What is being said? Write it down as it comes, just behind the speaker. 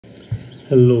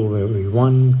Hello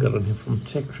everyone, Karan here from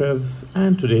Tech Revs,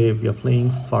 and today we are playing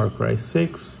Far Cry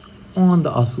 6 on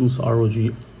the ASUS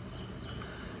ROG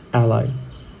Ally.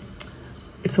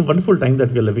 It's a wonderful time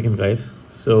that we are living in, guys.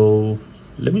 So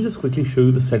let me just quickly show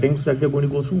you the settings that we are going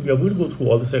to go through. We are going to go through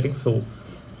all the settings, so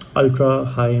ultra,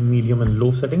 high, medium and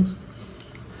low settings.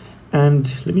 And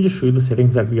let me just show you the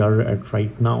settings that we are at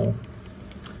right now.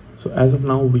 So as of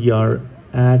now we are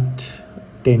at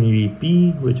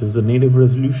 1080p, which is the native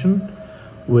resolution,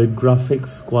 with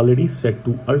graphics quality set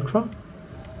to ultra,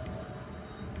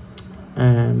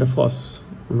 and of course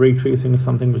ray tracing is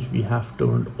something which we have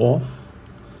turned off.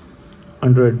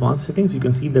 Under advanced settings, you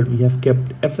can see that we have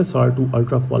kept FSR to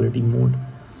ultra quality mode.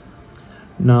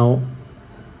 Now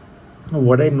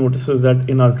what I noticed is that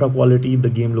in ultra quality the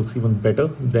game looks even better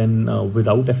than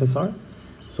without FSR,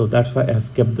 so that's why I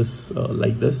have kept this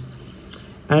like this.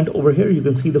 And over here you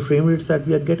can see the frame rates that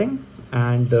we are getting,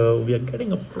 and we are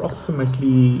getting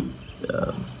approximately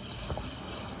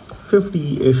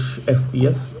 50-ish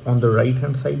FPS. On the right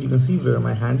hand side you can see where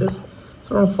my hand is,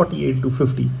 so around 48 to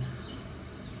 50.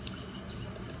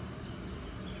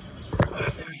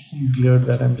 There's some glare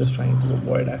that I'm just trying to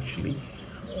avoid actually.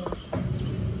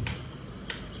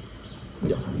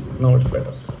 Yeah, now it's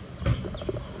better.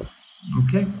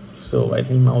 Okay, so I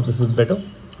think now this is better.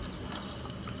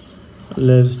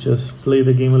 Let's just play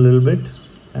the game a little bit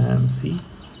and see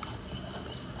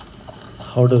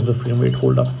how does the frame rate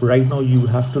hold up. Right now you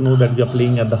have to know that we are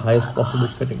playing at the highest possible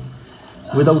setting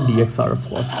without DXR, of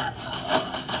course.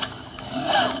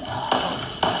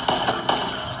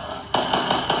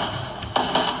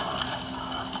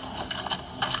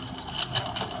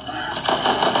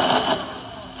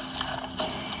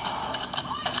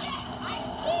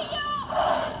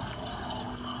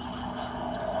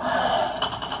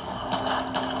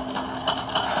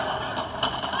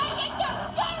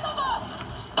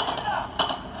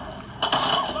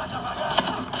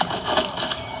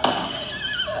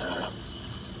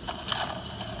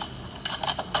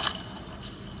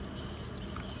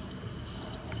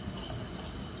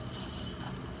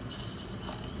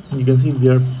 You can see we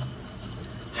are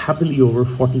happily over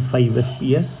 45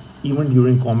 FPS. Even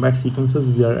during combat sequences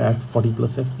we are at 40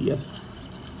 plus FPS,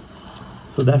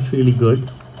 so that's really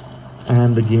good.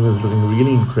 And the game is looking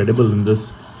really incredible in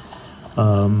this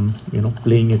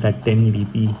playing it at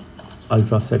 1080p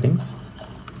ultra settings.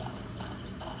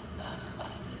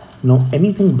 Now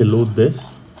anything below this,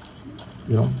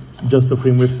 just the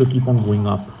frame rates will keep on going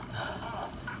up.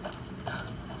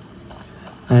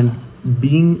 And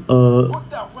being a put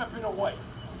that weapon away.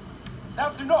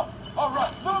 That's enough. All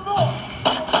right, little more.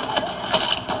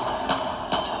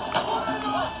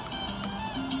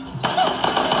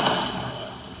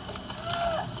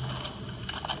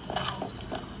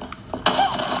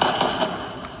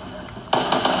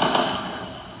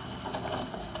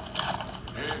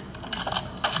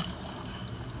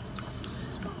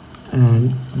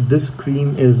 And this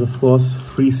screen is of course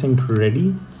FreeSync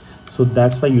ready, so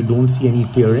that's why you don't see any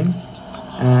tearing,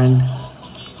 and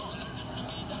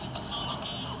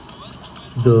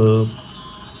the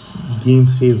game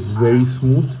stays very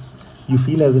smooth. You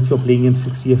feel as if you're playing in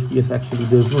 60 FPS actually.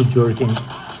 There's no jerking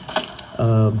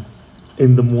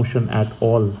in the motion at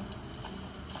all.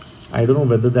 I don't know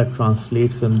whether that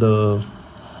translates in the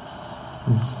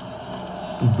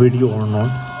video or not.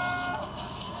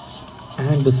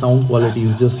 And the sound quality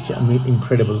is just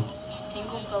incredible.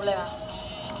 Ningún problema.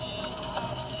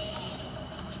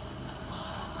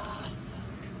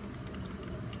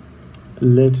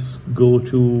 Let's go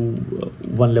to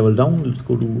one level down. Let's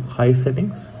go to high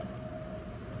settings.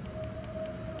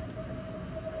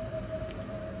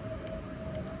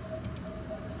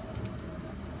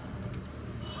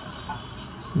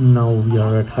 Now we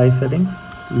are at high settings.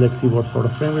 Let's see what sort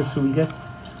of frame rates we get.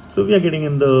 So we are getting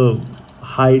in the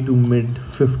high to mid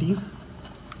 50s,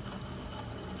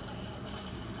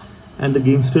 and the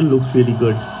game still looks really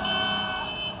good.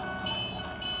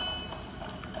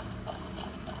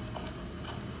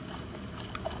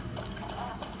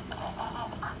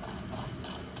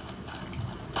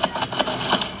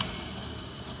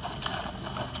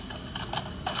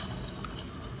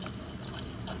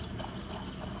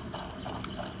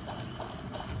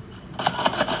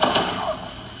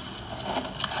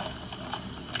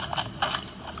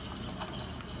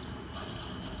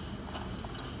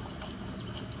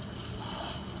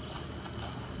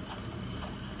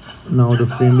 Now the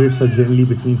frame rates are generally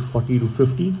between 40 to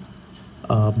 50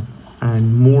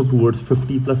 and more towards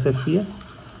 50 plus FPS.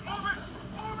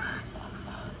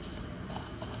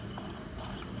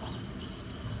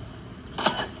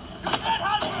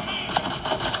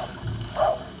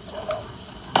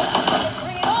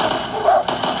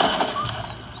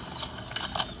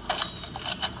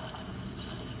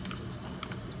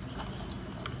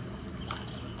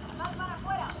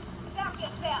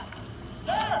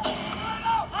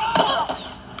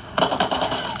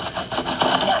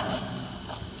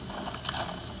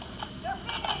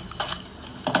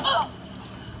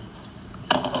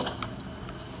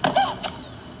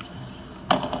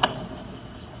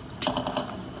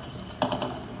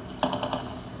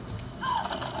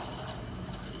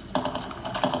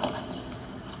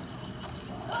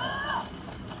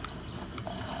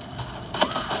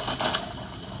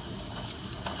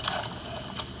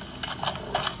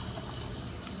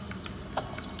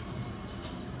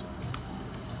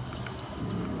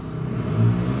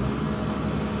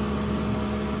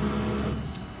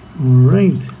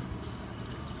 Right,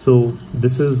 so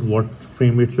this is what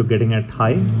frame rates you're getting at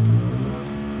high.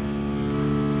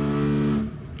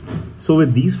 So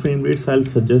with these frame rates, I'll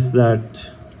suggest that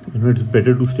it's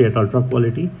better to stay at ultra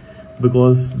quality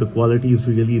because the quality is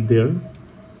really there.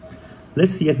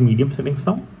 Let's see at medium settings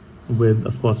now, with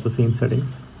of course the same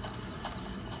settings.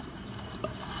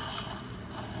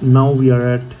 Now we are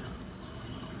at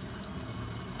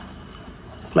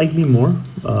slightly more,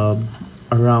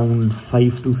 around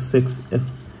 5 to 6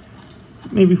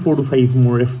 maybe 4 to 5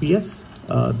 more FPS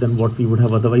than what we would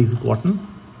have otherwise gotten,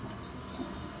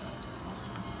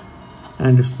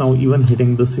 and it's now even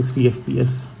hitting the 60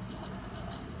 FPS.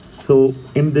 So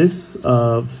in this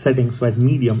setting, so at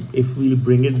medium, if we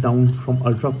bring it down from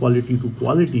ultra quality to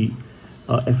quality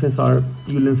FSR,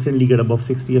 you'll instantly get above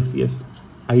 60 FPS.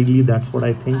 Ideally, that's what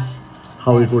I think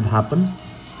how it would happen.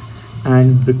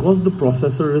 And because the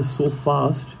processor is so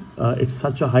fast, it's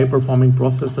such a high performing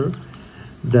processor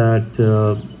that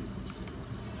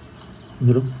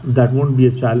that won't be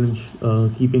a challenge,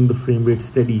 keeping the frame rate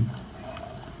steady.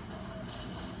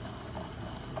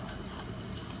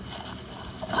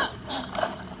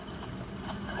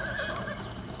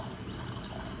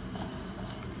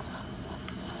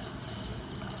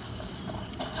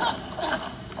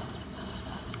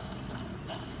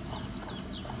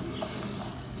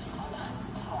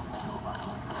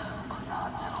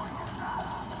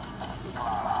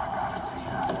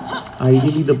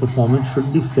 Ideally, the performance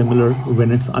should be similar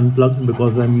when it's unplugged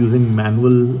because I'm using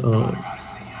manual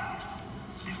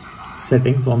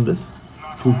settings on this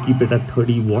to keep it at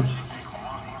 30 watts.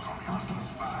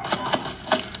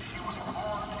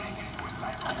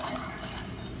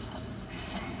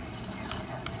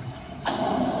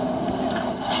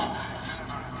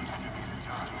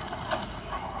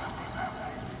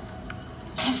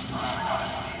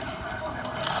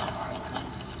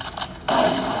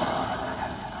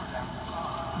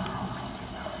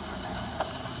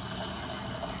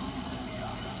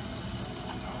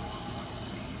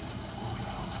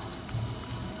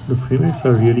 The frame rates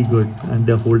are really good and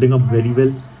they're holding up very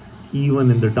well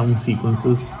even in the down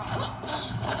sequences.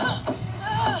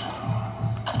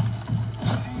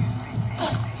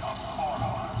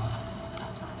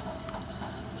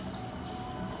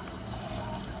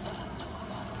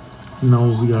 Now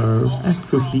we are at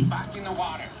 50. Back in the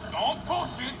water. Don't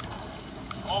push it.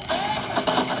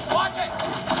 Okay. Watch it.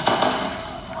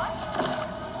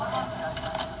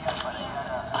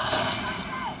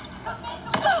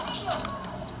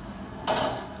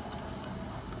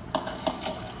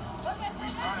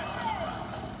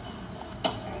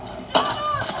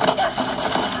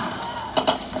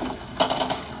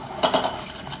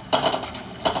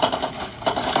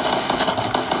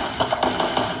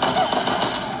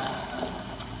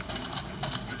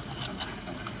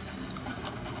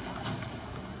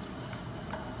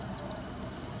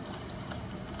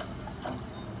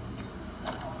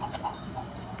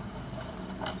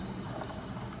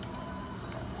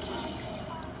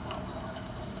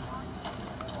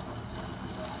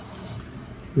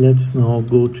 Let's now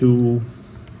go to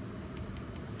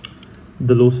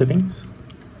the low settings.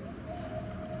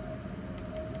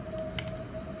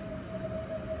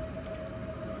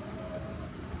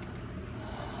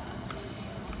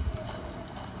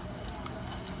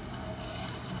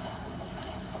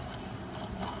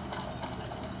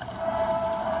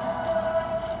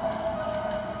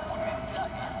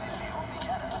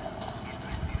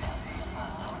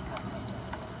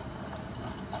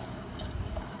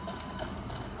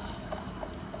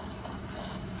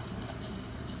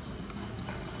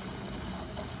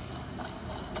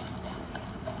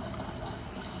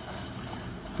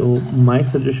 So my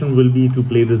suggestion will be to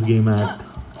play this game at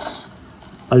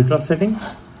ultra settings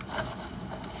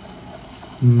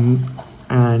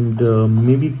and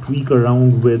maybe tweak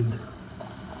around with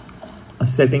a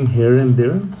setting here and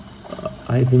there.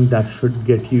 I think that should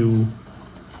get you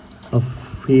a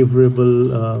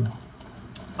favorable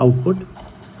output.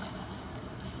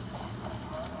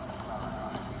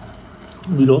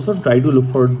 We'll also try to look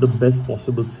for the best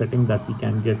possible setting that we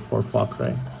can get for Far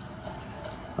Cry.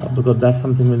 Because that's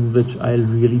something in which I'll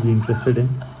really be interested in.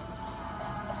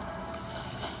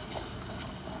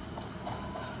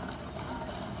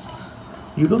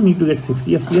 You don't need to get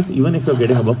 60 FPS, even if you're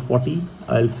getting above 40,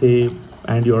 I'll say,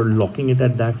 and you're locking it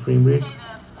at that frame rate.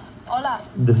 Hola.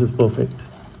 This is perfect.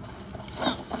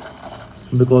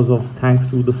 Because of thanks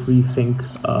to the FreeSync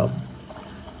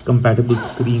compatible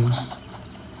screen.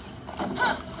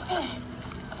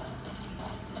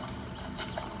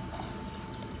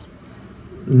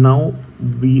 Now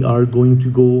we are going to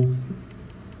go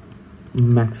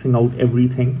maxing out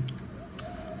everything.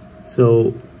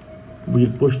 So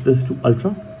We'll push this to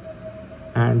ultra,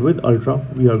 and with ultra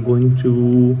we are going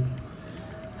to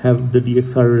have the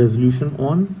DXR resolution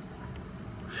on,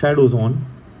 shadows on,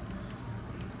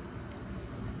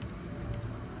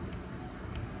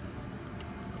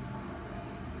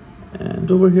 and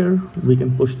over here we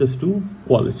can push this to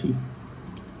quality.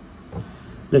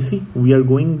 Let's see, we are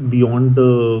going beyond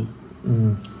the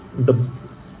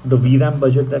VRAM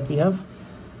budget that we have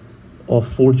of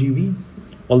 4 GB,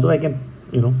 although I can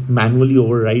manually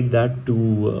override that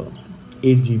to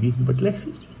 8 GB, but let's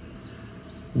see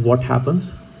what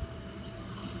happens.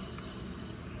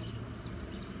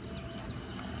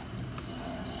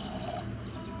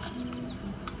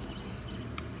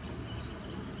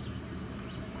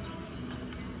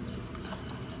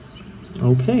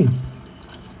 Okay,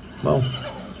 well,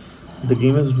 the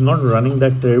game is not running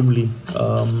that terribly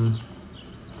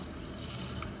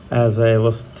as I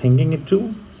was thinking it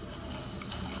to.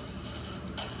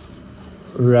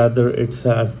 Rather, it's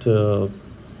at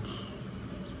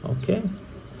okay,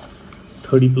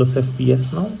 30 plus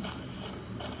FPS now.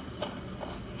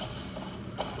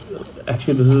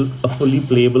 Actually, this is a fully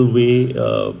playable way.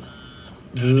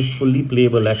 This is fully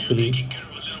playable actually.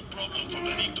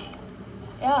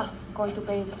 Yeah, going to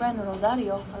pay his friend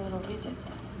Rosario a little visit.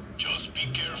 Just be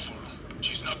careful.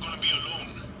 She's not gonna be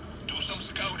alone. Do some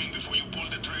scouting before you pull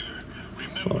the trigger.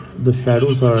 Remember, the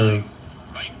shadows are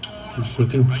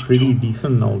looking pretty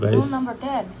decent now, guys. Rule number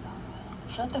 10.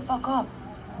 Shut the fuck up.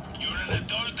 you're an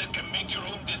adult that can make your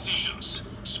own decisions.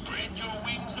 Spread your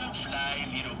wings and fly,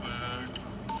 little bird.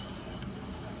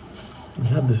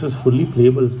 Yeah, this is fully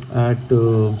playable at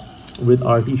with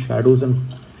RT shadows and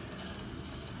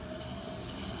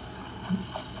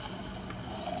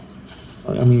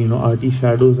I mean RT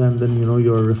shadows and then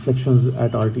your reflections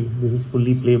at RT. This is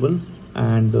fully playable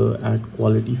and at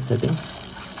quality settings.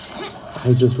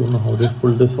 I just don't know how they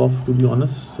pulled this off, to be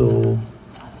honest. So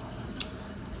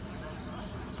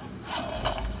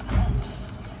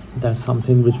that's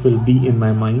something which will be in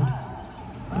my mind.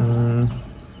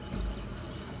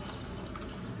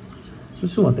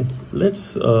 Let's do one thing.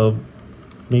 Let's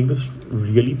make this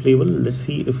really playable. Let's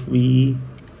see if we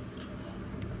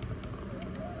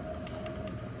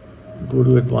go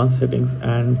to advanced settings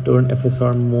and turn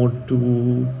FSR mode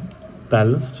to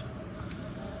balanced.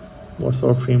 What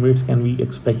sort of frame rates can we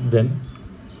expect then?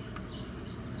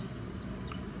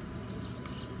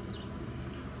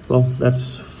 Well,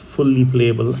 that's fully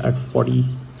playable at 40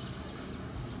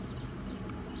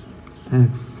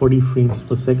 frames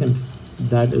per second.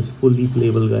 That is fully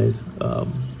playable, guys.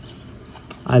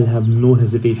 I'll have no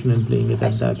hesitation in playing it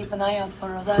at that keep an eye out for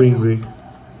Rosario. frame rate.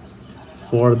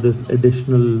 For this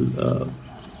additional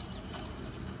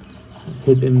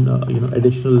hit in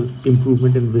additional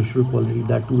improvement in visual quality,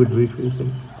 that too with ray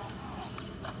tracing.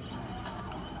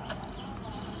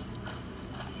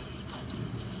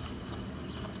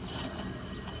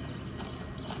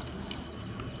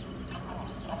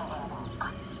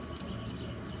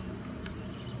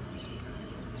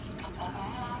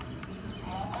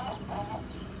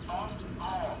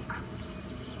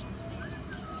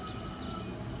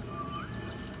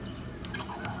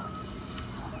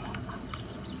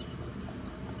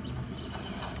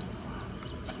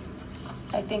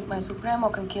 I think my Supremo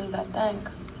can kill that tank.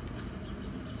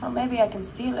 Or maybe I can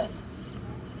steal it.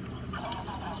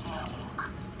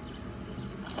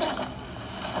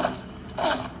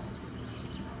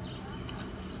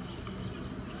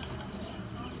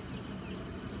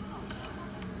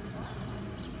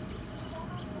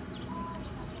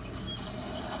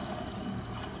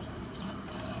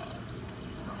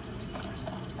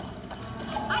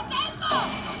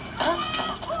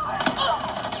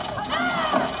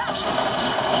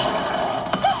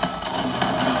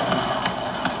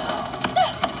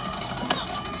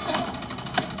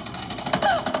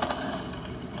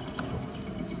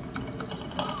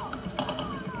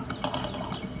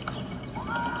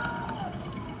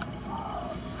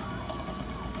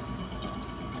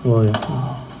 Oh yeah,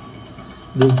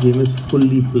 this game is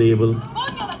fully playable.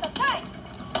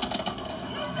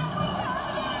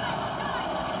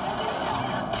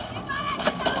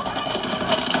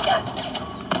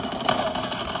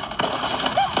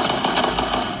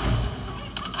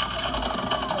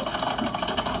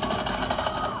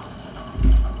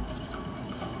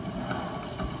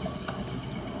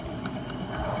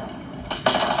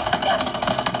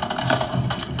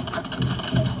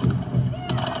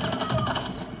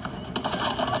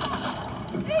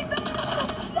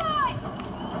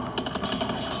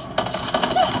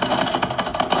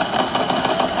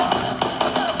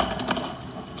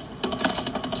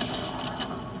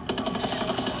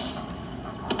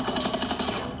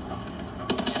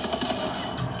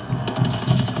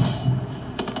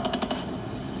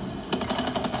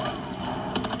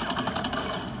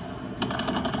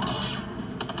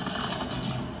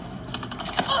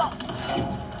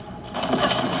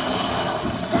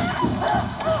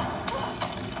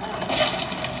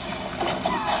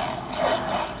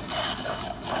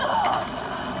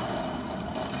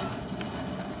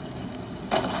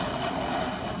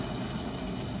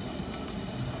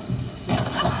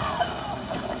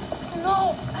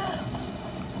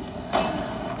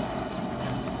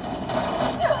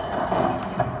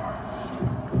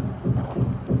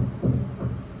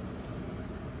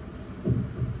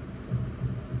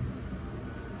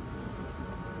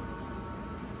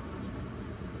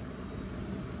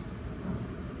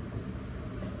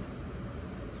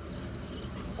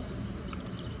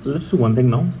 let's do one thing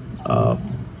now.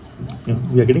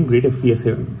 We are getting great FPS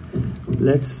here.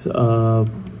 Let's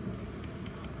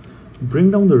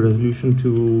bring down the resolution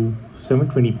to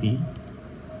 720p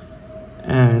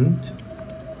and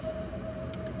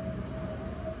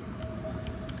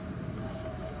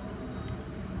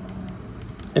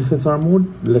FSR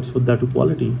mode, let's put that to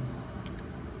quality.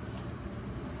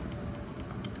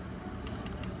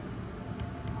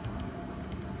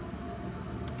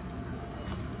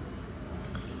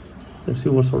 Let's see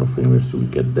what sort of frame rates do we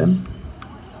get then.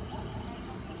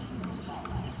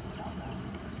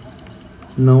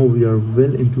 Now we are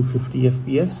well into 50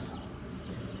 FPS,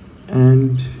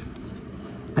 and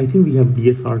I think we have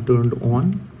DSR turned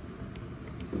on.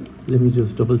 Let me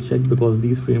just double check because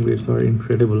these frame rates are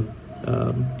incredible.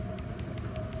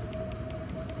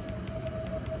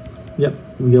 Yeah,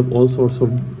 we have all sorts of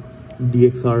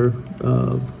DXR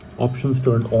options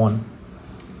turned on,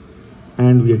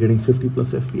 and we are getting 50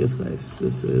 plus FPS, guys.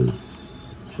 This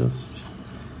is just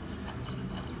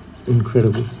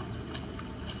incredible.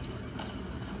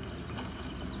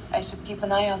 I should keep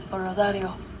an eye out for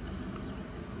Rosario.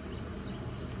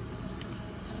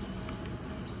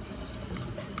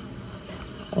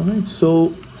 All right,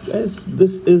 so guys,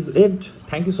 this is it.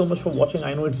 Thank you so much for watching.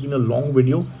 I know it's been a long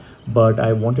video, but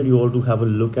I wanted you all to have a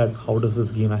look at how does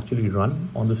this game actually run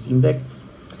on the Steam Deck.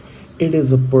 It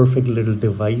is a perfect little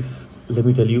device, let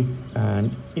me tell you.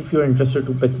 And if you're interested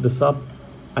to pick this up,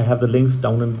 I have the links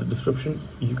down in the description.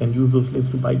 You can use those links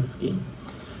to buy this game.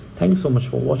 Thank you so much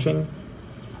for watching.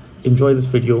 Enjoy this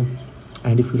video,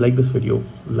 and if you like this video,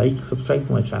 like, subscribe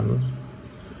to my channel.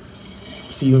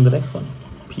 See you in the next one.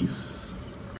 Peace.